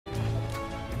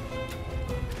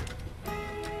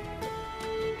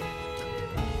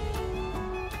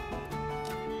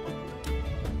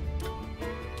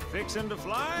Fixing to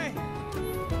fly?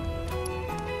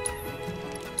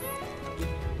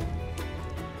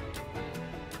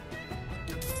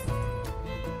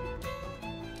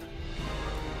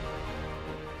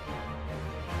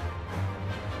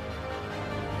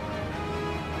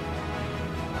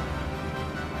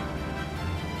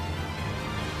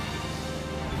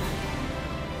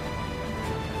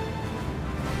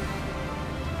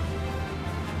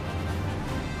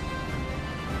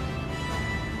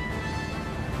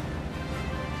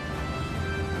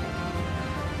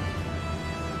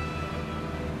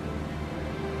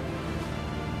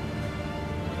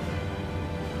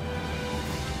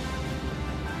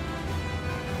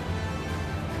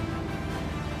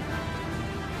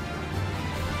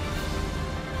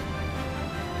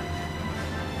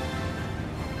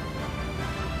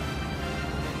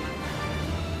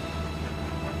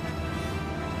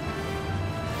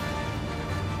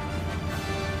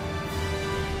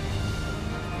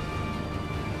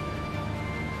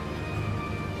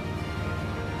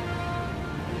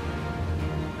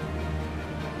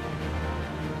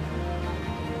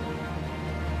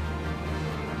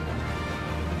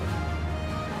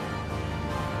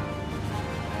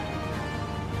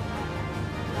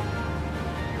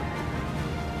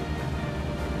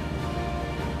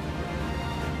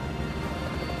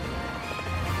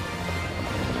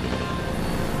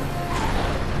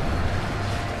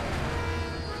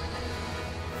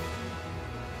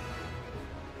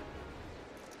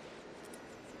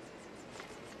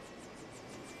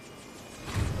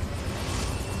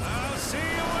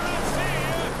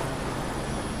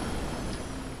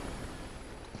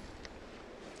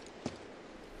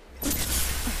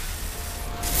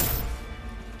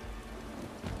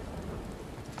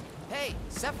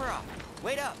 Sephiroth,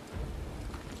 wait up!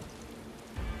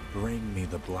 Bring me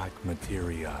the black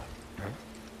materia. Huh?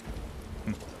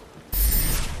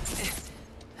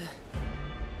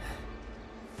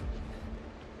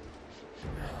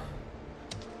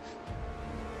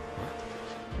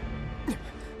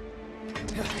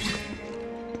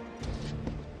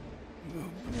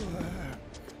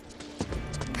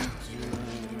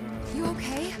 You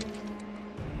okay?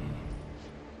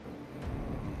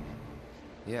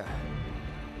 Yeah.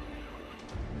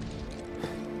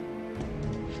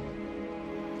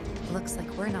 Looks like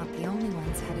we're not the only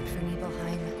ones headed for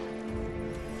Nibelheim.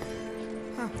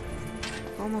 Huh.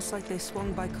 Almost like they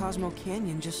swung by Cosmo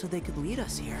Canyon just so they could lead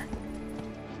us here.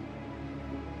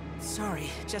 Sorry,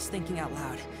 just thinking out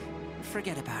loud.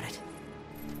 Forget about it.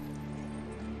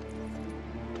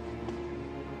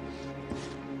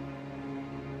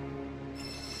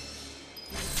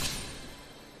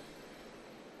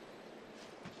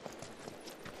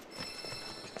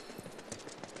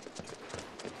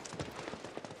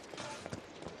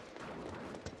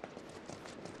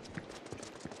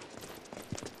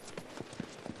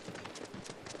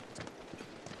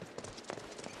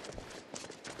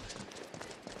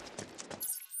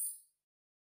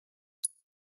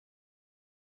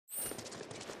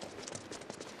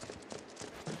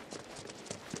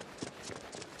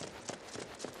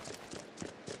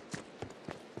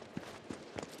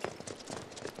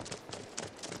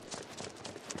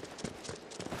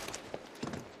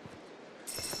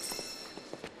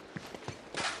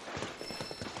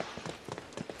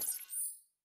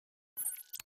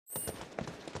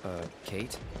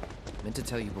 Kate? Meant to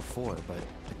tell you before, but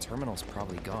the terminal's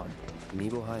probably gone.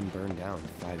 Nibelheim burned down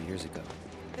 5 years ago.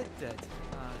 It did.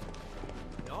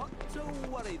 Not to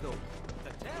worry though.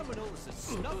 The terminal is as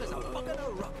snug as a bug in a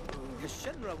rug. Because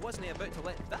Shinra wasn't about to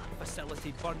let that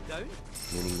facility burn down.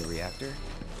 Meaning the reactor?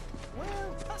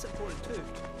 Well, that's important too,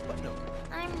 but no.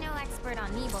 I'm no expert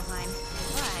on Nibelheim,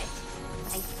 but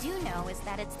what I do know is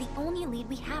that it's the only lead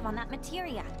we have on that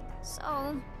materia.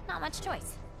 So, not much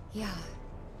choice. Yeah.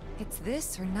 It's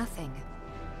this or nothing.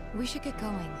 We should get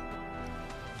going.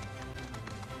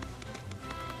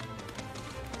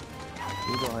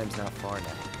 Nibelheim's not far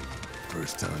now.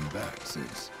 First time back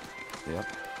since. Yep.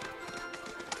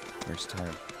 First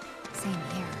time. Same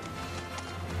here.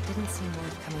 Didn't seem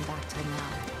worth coming back till now.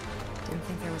 Didn't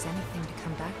think there was anything to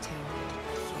come back to.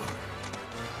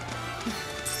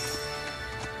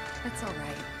 That's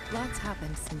alright. Lots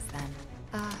happened since then.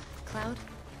 Cloud?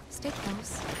 Stay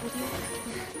close, would you?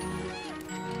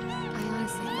 I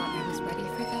honestly thought I was ready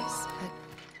for this, but...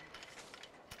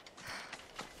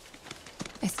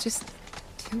 it's just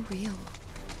too real.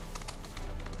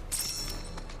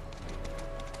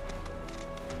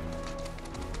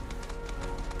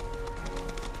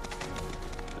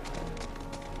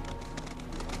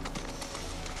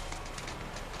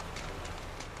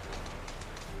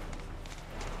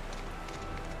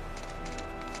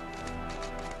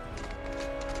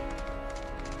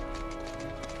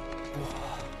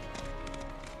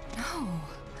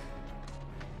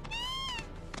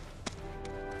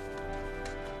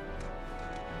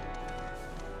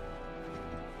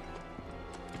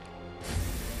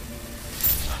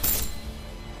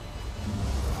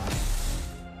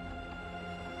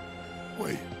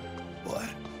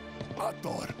 I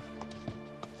thought.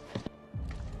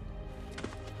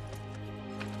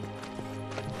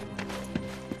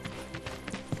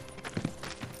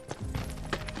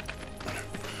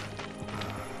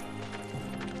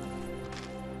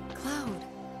 Cloud,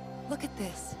 look at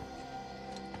this.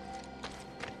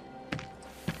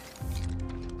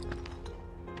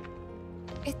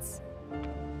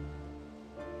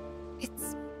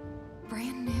 It's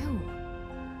brand new.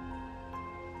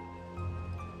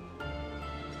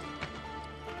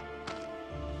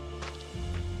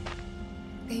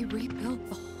 They rebuilt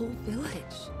the whole village.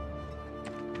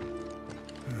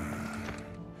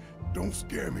 Don't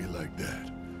scare me like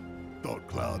that. Thought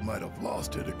Cloud might have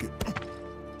lost it again.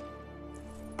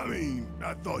 I mean,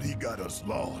 I thought he got us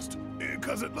lost,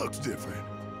 because it looks different.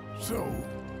 So,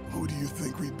 who do you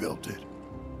think rebuilt it?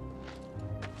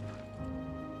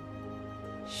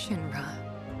 Shinra.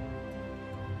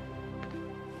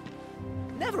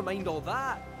 Never mind all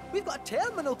that. We've got a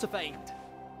terminal to find.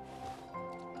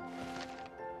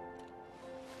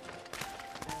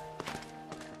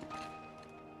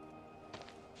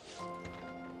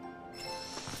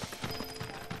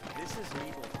 This is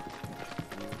Nibelheim.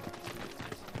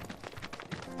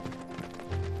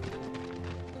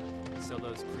 So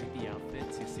those creepy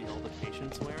outfits you see all the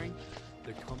patients wearing,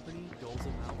 the company doles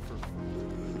them out for free.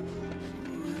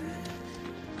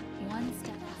 One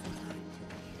step at a time.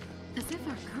 As if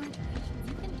our current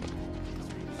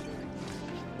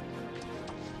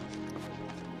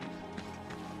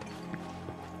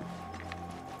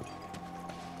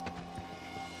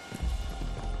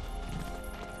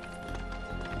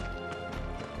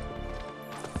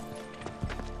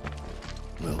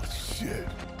Well, shit.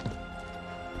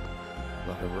 A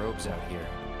lot of robes out here.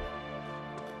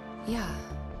 Yeah.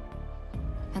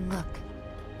 And look.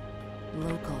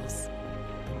 Locals.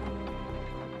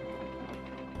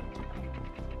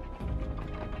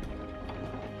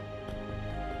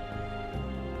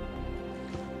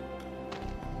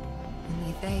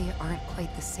 Only they aren't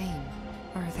quite the same,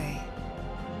 are they?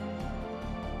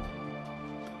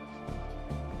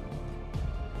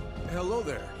 Hello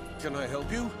there. Can I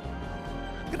help you?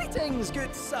 Greetings,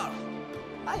 good sir.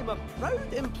 I am a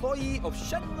proud employee of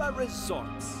Shinra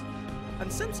Resorts.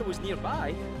 And since I was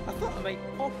nearby, I thought I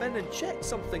might pop in and check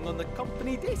something on the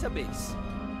company database.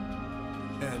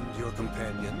 And your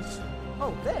companions?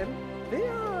 Oh, them? They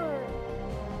are...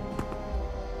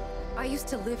 I used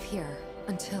to live here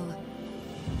until,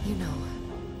 you know.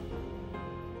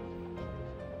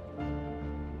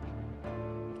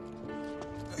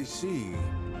 I see.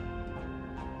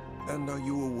 And are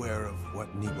you aware of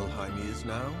what Nibelheim is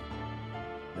now?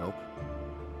 Nope.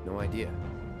 No idea.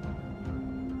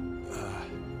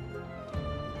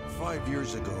 5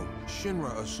 years ago,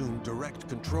 Shinra assumed direct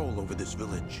control over this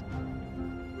village.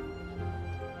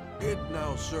 It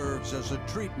now serves as a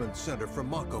treatment center for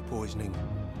Mako poisoning.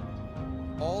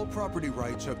 All property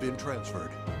rights have been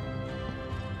transferred.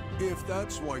 If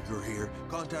that's why you're here,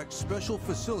 contact Special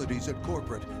Facilities at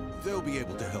Corporate. They'll be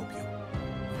able to help you.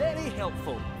 Very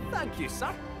helpful. Thank you,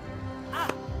 sir. Ah,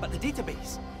 but the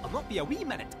database. I'll not be a wee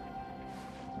minute.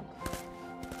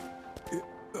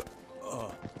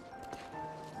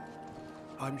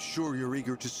 I'm sure you're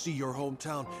eager to see your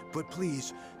hometown, but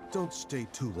please, don't stay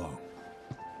too long.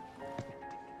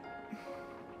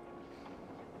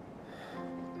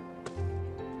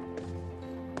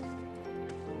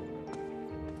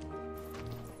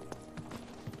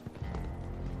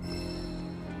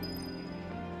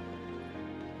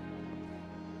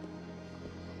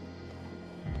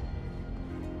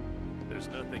 There's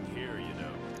nothing here, you know.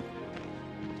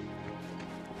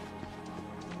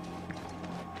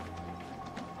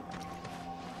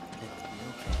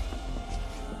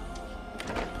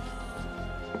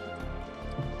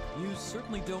 You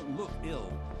certainly don't look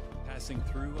ill. Passing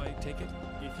through, I take it?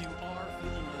 If you are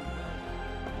feeling unwell...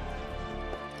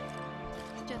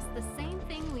 just the same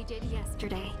thing we did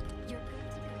yesterday. You're good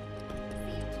to go.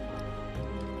 See you tomorrow.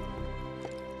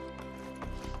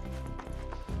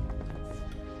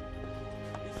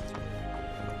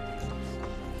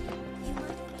 You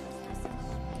might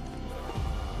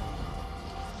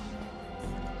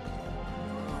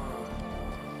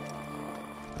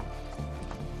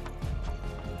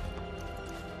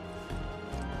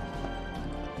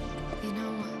You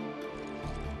know,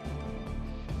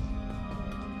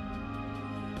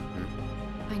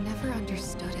 I never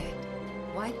understood it.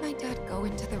 Why'd my dad go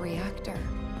into the reactor?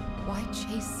 Why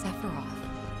chase Sephiroth?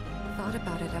 Thought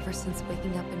about it ever since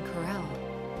waking up in Corel.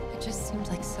 It just seemed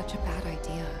like such a bad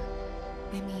idea.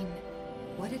 I mean,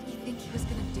 what did he think he was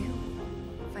gonna do?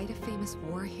 Fight a famous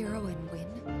war hero and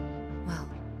win? Well,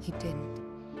 he didn't.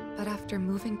 But after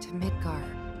moving to Midgar,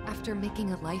 After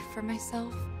making a life for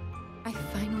myself, I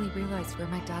finally realized where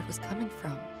my dad was coming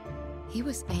from. He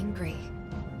was angry,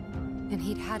 and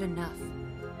he'd had enough.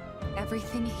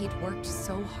 Everything he'd worked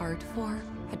so hard for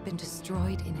had been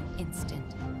destroyed in an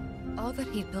instant. All that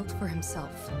he'd built for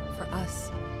himself, for us,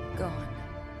 gone.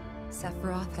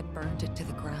 Sephiroth had burned it to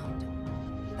the ground.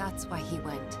 That's why he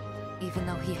went, even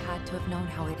though he had to have known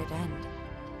how it'd end.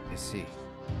 I see.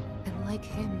 And like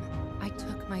him, I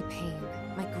took my pain,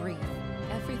 my grief,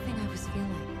 everything I was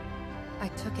feeling. I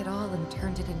took it all and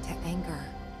turned it into anger.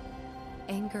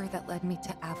 Anger that led me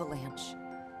to Avalanche.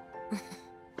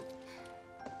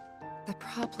 The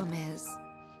problem is,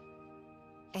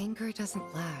 anger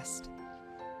doesn't last.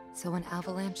 So when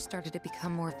Avalanche started to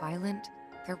become more violent,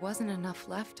 there wasn't enough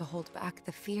left to hold back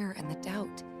the fear and the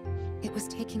doubt. It was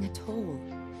taking a toll.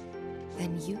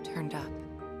 Then you turned up.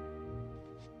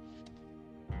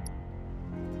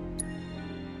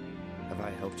 Have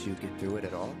I helped you get through it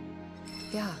at all?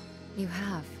 Yeah, you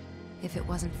have. If it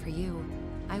wasn't for you,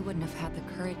 I wouldn't have had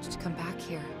the courage to come back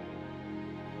here.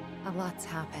 A lot's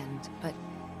happened, but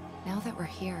now that we're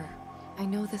here, I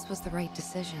know this was the right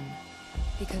decision.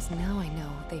 Because now I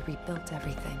know they rebuilt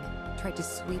everything, tried to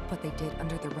sweep what they did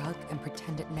under the rug and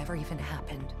pretend it never even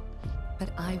happened.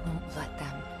 But I won't let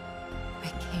them. I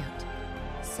can't.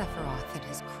 Sephiroth and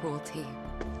his cruelty.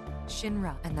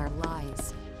 Shinra and their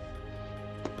lies.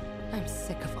 I'm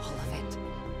sick of all of it.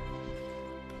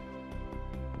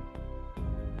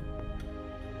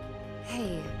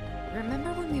 Hey,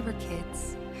 remember when we were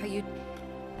kids? How you'd,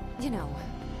 you know,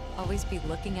 always be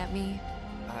looking at me?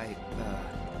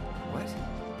 What?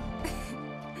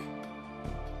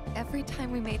 Every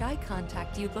time we made eye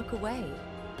contact, you'd look away.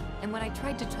 And when I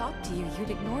tried to talk to you,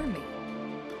 you'd ignore me.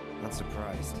 Not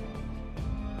surprised.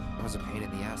 I was a pain in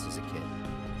the ass as a kid.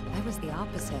 I was the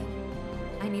opposite.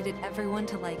 I needed everyone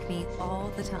to like me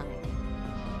all the time.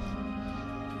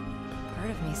 Part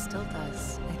of me still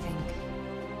does, I think.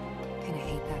 Kinda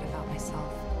hate that about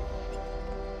myself.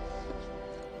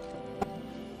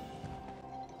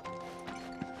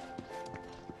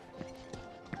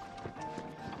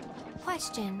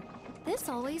 Question. This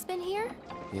always been here?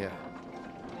 Yeah.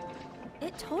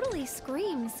 It totally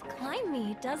screams, climb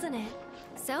me, doesn't it?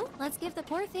 So, let's give the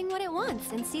poor thing what it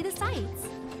wants and see the sights.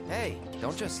 Hey,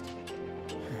 don't just...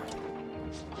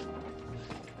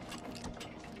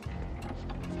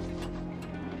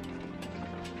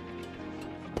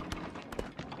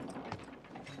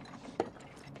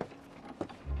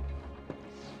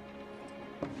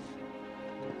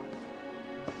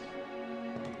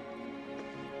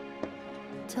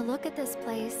 To look at this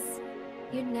place,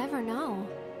 you'd never know.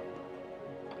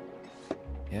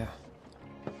 Yeah.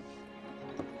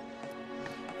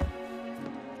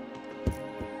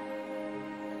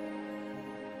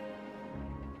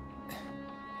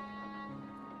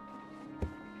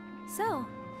 So,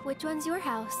 which one's your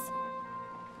house?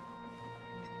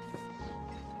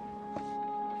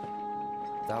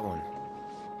 That one.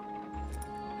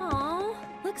 Aw,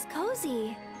 looks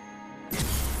cozy.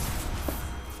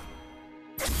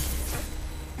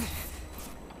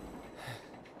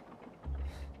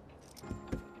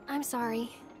 I'm sorry.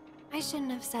 I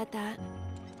shouldn't have said that.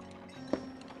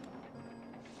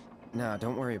 Nah,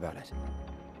 don't worry about it.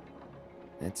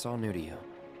 It's all new to you.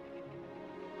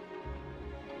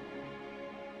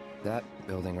 That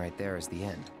building right there is the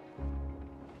end.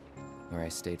 Where I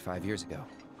stayed 5 years ago.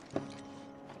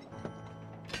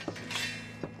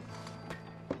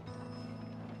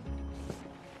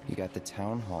 You got the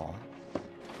town hall,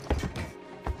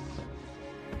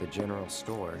 the general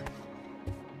store,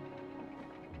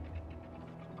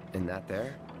 and that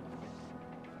there?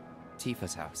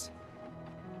 Tifa's house.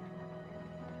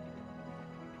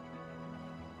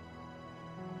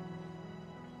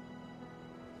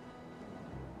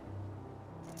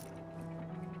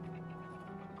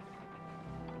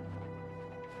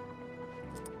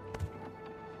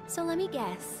 So let me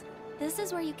guess. This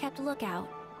is where you kept lookout.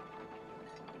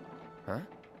 Huh?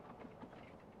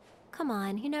 Come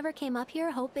on, you never came up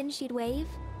here hoping she'd wave?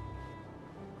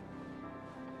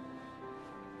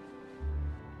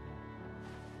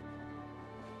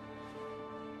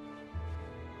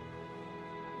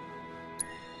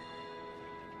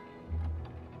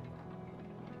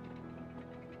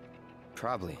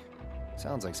 Probably.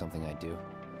 Sounds like something I'd do.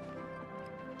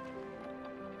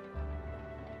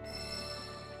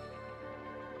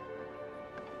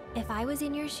 If I was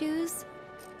in your shoes,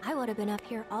 I would have been up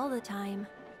here all the time.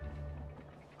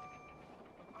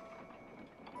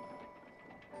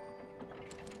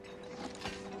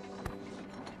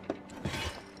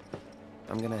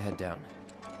 I'm gonna head down.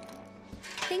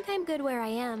 Think I'm good where I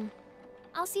am.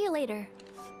 I'll see you later.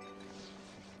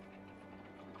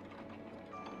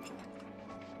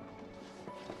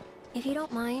 If you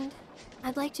don't mind,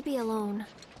 I'd like to be alone.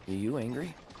 Are you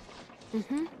angry?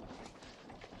 Mm-hmm.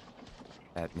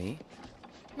 At me?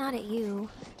 Not at you.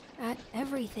 At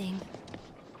everything.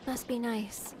 Must be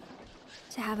nice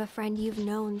to have a friend you've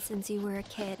known since you were a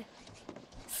kid.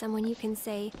 Someone you can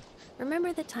say,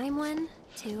 "Remember the time when?"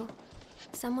 to.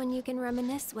 Someone you can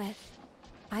reminisce with.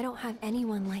 I don't have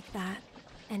anyone like that,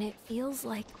 and it feels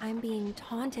like I'm being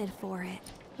taunted for it,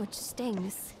 which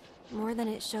stings more than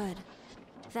it should.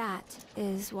 That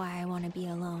is why I want to be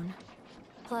alone.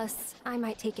 Plus, I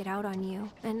might take it out on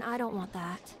you, and I don't want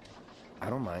that. I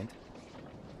don't mind.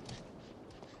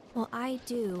 Well, I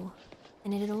do,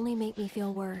 and it'd only make me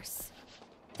feel worse.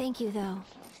 Thank you, though.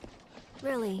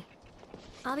 Really.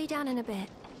 I'll be down in a bit.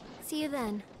 See you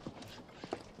then.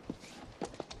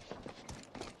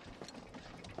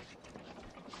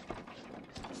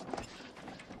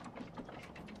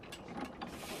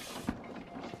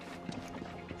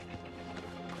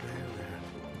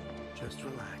 Just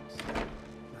relax.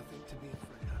 Nothing to be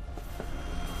afraid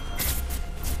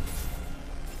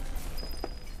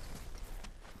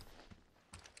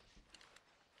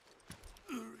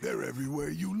of. They're everywhere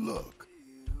you look.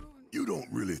 You don't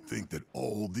really think that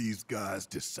all these guys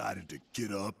decided to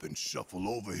get up and shuffle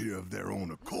over here of their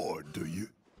own accord, do you?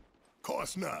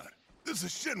 Course not. This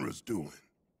is Shinra's doing.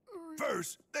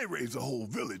 First, they raise a whole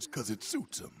village because it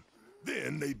suits them.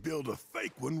 Then they build a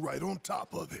fake one right on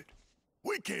top of it.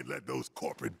 We can't let those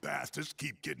corporate bastards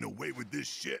keep getting away with this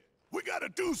shit. We gotta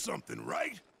do something,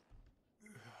 right?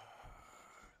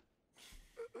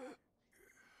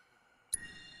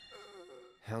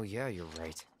 Hell yeah, you're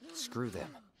right. Screw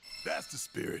them. That's the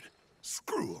spirit.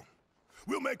 Screw them.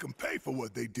 We'll make them pay for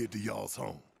what they did to y'all's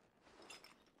home.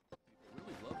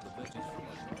 Really love the vintage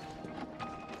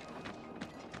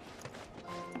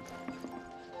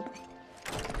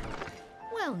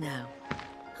Well now,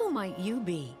 who might you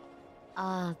be?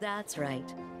 Ah, that's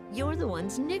right. You're the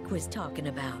ones Nick was talking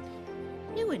about.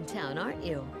 New in town, aren't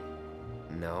you?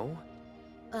 No?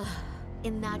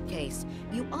 In that case,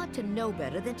 you ought to know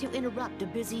better than to interrupt a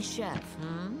busy chef,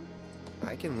 hmm?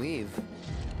 I can leave.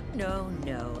 No,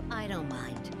 I don't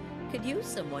mind. Could use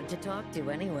someone to talk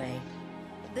to anyway.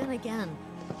 Then again,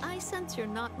 I sense you're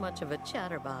not much of a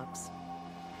chatterbox.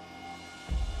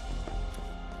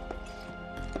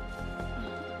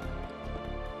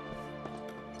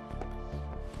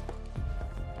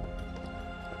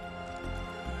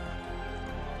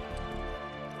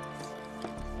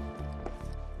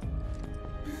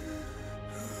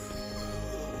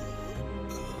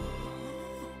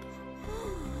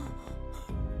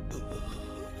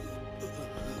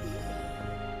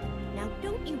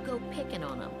 Picking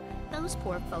on them. Those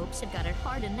poor folks have got it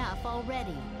hard enough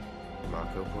already.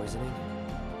 Mako poisoning?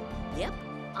 Yep,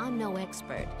 I'm no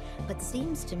expert, but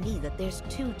seems to me that there's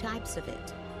 2 types of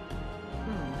it.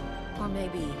 Or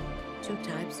maybe 2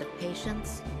 types of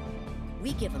patients?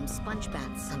 We give them sponge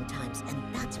baths sometimes,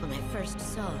 and that's when I first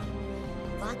saw.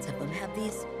 Lots of them have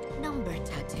these number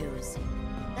tattoos.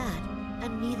 That,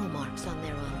 and needle marks on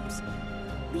their arms.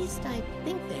 At least I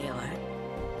think they are.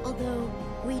 Although,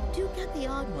 we do get the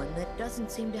odd one that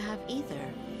doesn't seem to have either.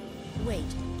 Wait,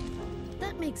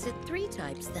 that makes it 3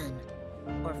 types then.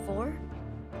 Or 4?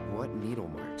 What needle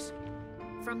marks?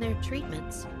 From their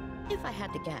treatments, if I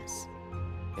had to guess.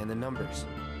 And the numbers?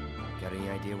 Got any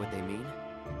idea what they mean?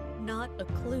 Not a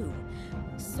clue.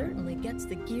 Certainly gets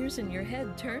the gears in your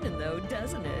head turning though,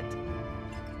 doesn't it?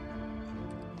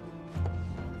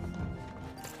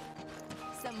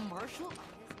 Some martial?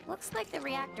 Looks like the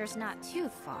reactor's not too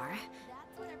far.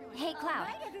 Hey, Cloud,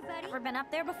 ever been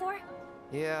up there before?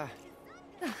 Yeah.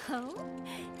 Oh?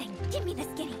 Then give me the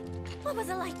skinny. What was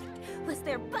it like? Was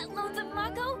there buttloads of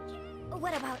Mako?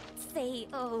 What about, say,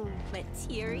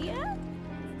 materia?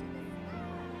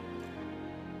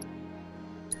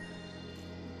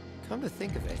 Come to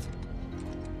think of it.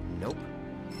 Nope.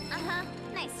 Uh-huh,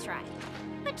 nice try.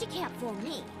 But you can't fool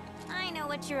me. I know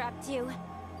what you're up to.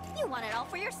 You want it all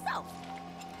for yourself.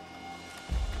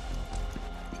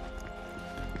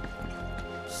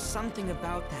 Something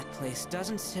about that place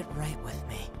doesn't sit right with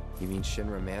me. You mean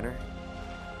Shinra Manor?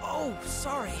 Oh,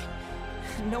 sorry.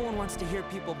 No one wants to hear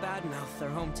people badmouth their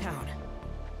hometown.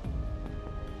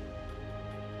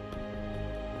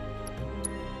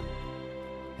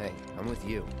 Hey, I'm with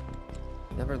you.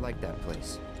 Never liked that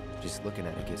place. Just looking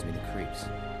at it gives me the creeps.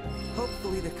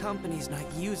 Hopefully the company's not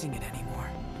using it anymore.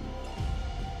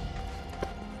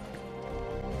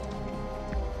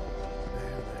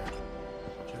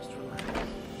 Just relax.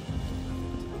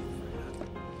 Nothing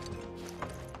to be afraid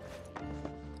of.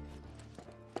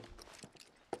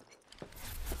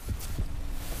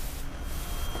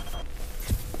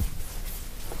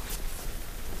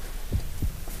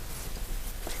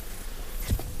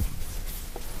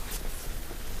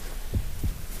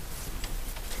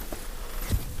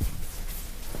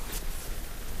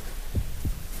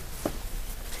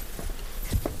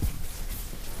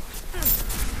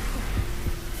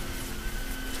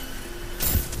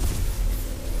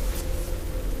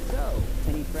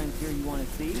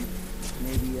 see?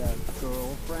 Maybe a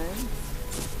girlfriend?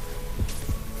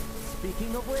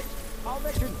 Speaking of which, I'll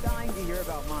bet you're dying to hear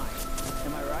about mine.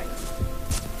 Am I right?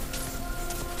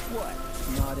 What?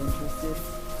 Not interested?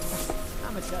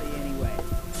 I'ma tell you anyway.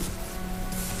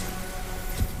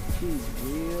 She's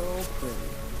real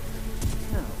pretty.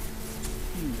 No,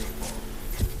 beautiful.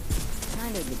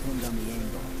 Kinda depends on the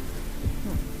angle.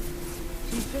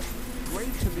 She's just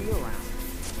great to be around.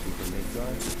 She's a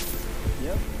Midgard?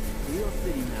 Yep, real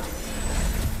city mouse.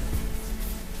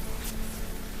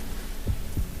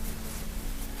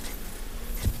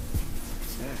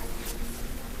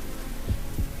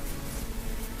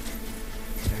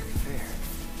 Zack Fair.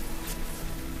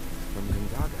 From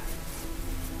Gundaga.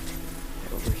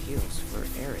 Head over heels for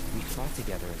Aerith. We fought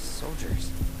together as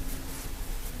soldiers.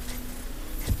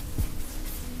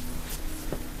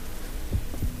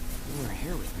 You were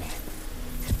here with me.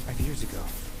 5 years ago.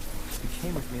 You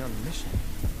came with me on the mission.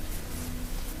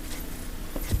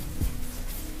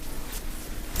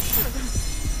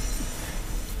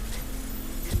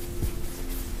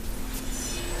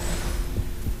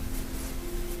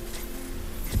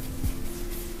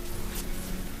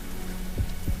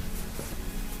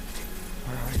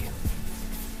 Where are you?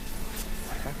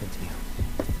 What happened to you?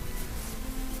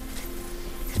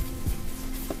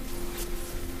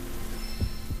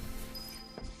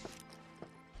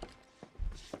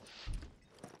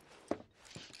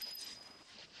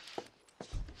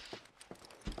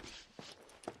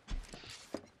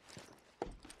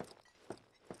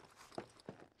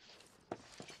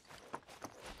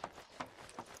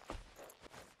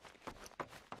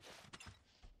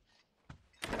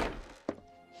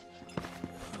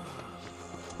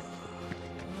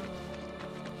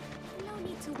 No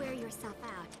need to wear yourself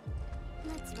out.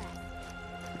 Let's rest.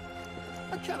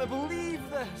 I can't believe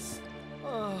this!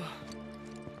 Oh.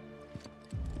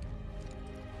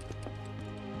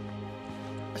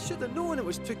 I should have known it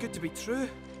was too good to be true.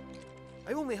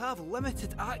 I only have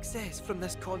limited access from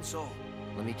this console.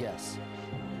 Let me guess.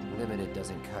 Limited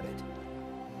doesn't cut it.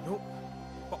 Nope.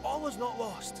 But all is not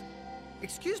lost.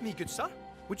 Excuse me, good sir.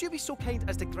 Would you be so kind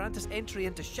as to grant us entry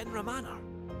into Shinra Manor?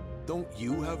 Don't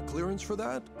you have clearance for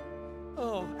that?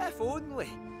 Oh, if only.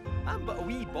 I'm but a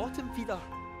wee bottom feeder.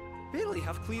 Barely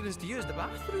have clearance to use the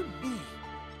bathroom.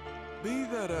 Be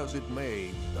that as it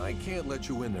may, I can't let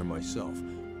you in there myself.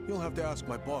 You'll have to ask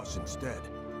my boss instead.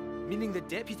 Meaning the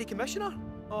deputy commissioner?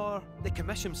 Or the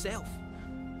commish himself?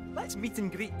 Let's meet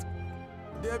and greet.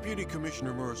 Deputy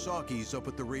Commissioner Murasaki's up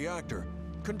at the reactor,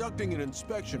 conducting an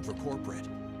inspection for corporate.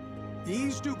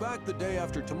 He's due back the day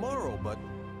after tomorrow, but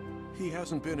he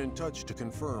hasn't been in touch to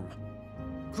confirm.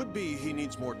 Could be he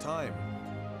needs more time.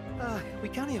 We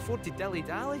can't afford to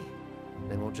dilly-dally.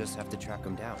 Then we'll just have to track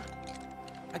him down.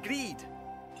 Agreed.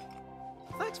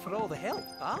 Thanks for all the help,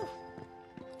 pal.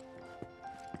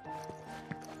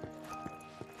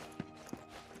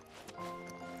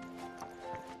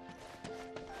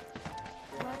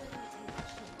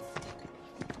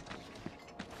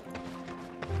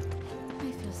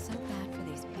 I feel so